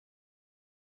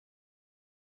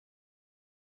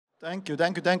Thank you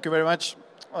very much.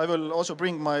 I will also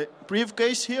bring my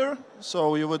briefcase here,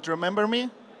 so you would remember me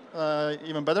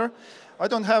even better. I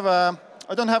don't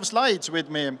have slides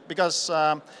with me because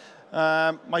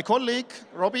my colleague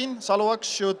Robin Saluoks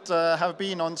should have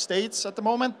been on stage at the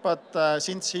moment, but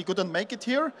since he couldn't make it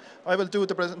here, I will do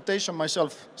the presentation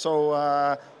myself.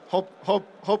 So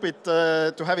hope it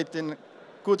to have it in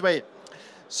good way.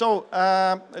 So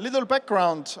a little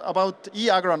background about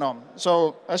eAgronom.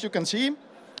 So as you can see,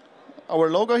 our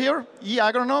logo here,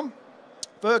 eAgronom,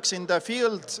 works in the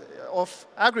field of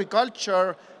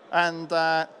agriculture and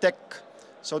tech.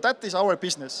 So that is our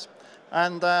business.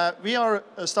 And we are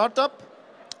a startup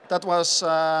that was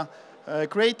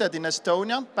created in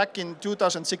Estonia back in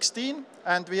 2016.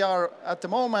 And we are at the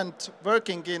moment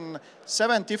working in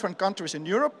 7 different countries in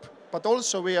Europe, but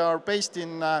also we are based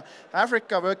in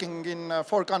Africa, working in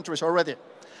 4 countries already.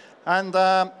 And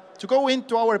to go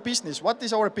into our business, what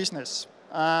is our business?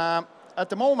 At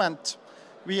the moment,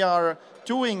 we are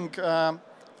doing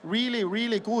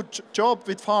really good job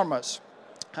with farmers.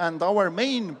 And our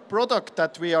main product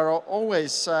that we are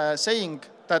always saying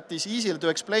that is easy to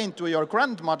explain to your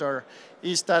grandmother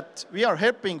is that we are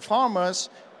helping farmers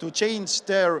to change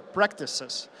their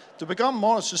practices, to become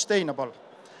more sustainable.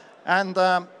 And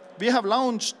we have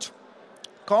launched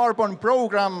carbon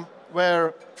program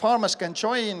where farmers can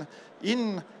join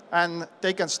in and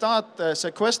they can start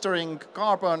sequestering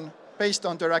carbon based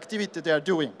on their activity they are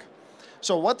doing.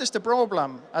 So what is the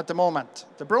problem at the moment?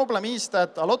 The problem is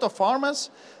that a lot of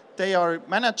farmers, they are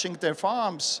managing their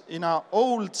farms in an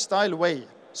old style way.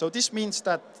 So this means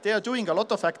that they are doing a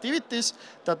lot of activities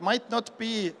that might not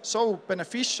be so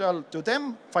beneficial to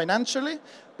them financially,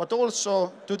 but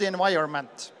also to the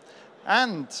environment.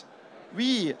 And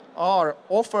we are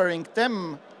offering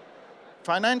them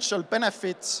financial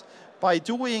benefits by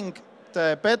doing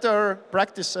the better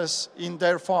practices in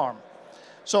their farm.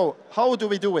 So how do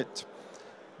we do it?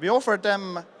 We offer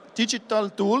them digital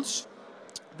tools.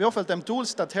 We offer them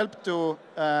tools that help to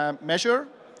measure,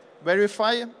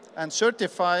 verify, and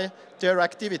certify their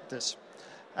activities.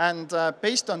 And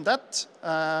based on that,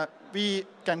 we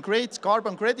can create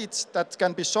carbon credits that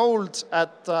can be sold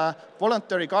at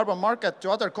voluntary carbon market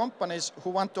to other companies who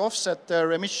want to offset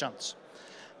their emissions.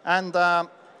 And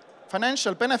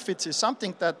financial benefits is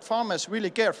something that farmers really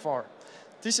care for.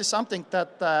 This is something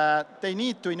that they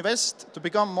need to invest to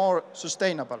become more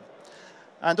sustainable.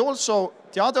 And also,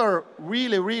 the other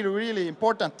really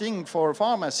important thing for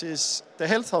farmers is the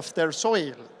health of their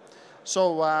soil.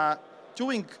 So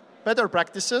doing better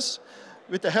practices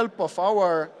with the help of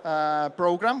our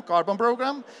program, carbon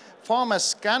program,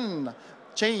 farmers can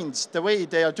change the way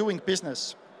they are doing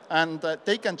business. And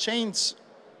they can change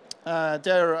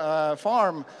their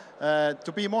farm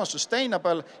to be more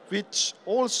sustainable, which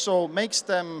also makes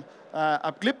them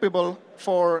applicable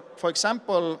for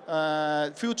example,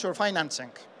 future financing.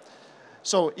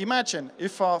 So imagine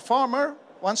if a farmer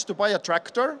wants to buy a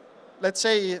tractor, let's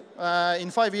say in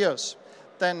 5 years,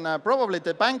 then probably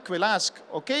the bank will ask,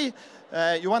 okay,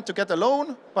 you want to get a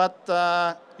loan, but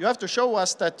you have to show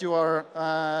us that you are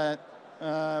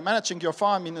managing your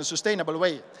farm in a sustainable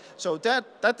way. So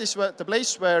that is the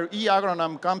place where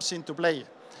eAgronom comes into play.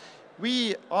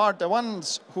 We are the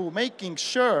ones who making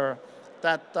sure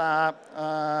that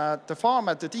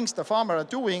the things the farmer are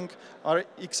doing are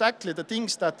exactly the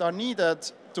things that are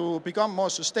needed to become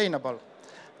more sustainable.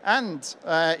 And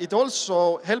it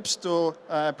also helps to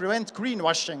prevent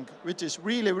greenwashing, which is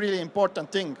really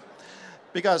important thing.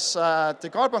 Because the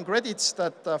carbon credits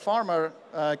that the farmer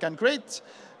can create,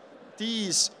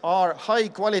 these are high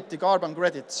quality carbon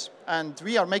credits, and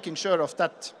we are making sure of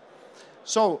that.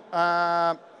 So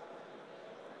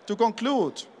to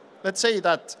conclude, let's say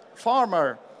that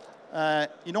farmer,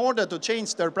 in order to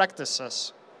change their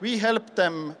practices, we help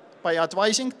them by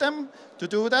advising them to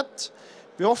do that.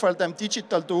 We offer them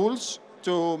digital tools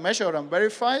to measure and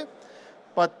verify,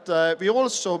 but we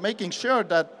also making sure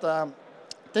that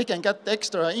they can get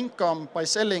extra income by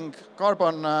selling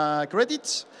carbon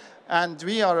credits, and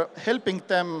we are helping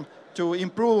them to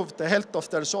improve the health of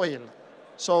their soil.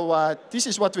 So this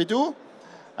is what we do,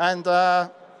 and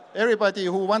everybody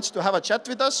who wants to have a chat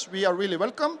with us, we are really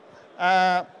welcome.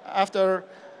 After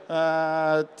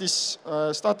this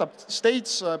startup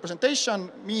stage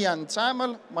presentation, me and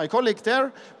Samuel, my colleague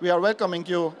there, we are welcoming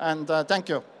you, and thank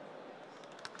you.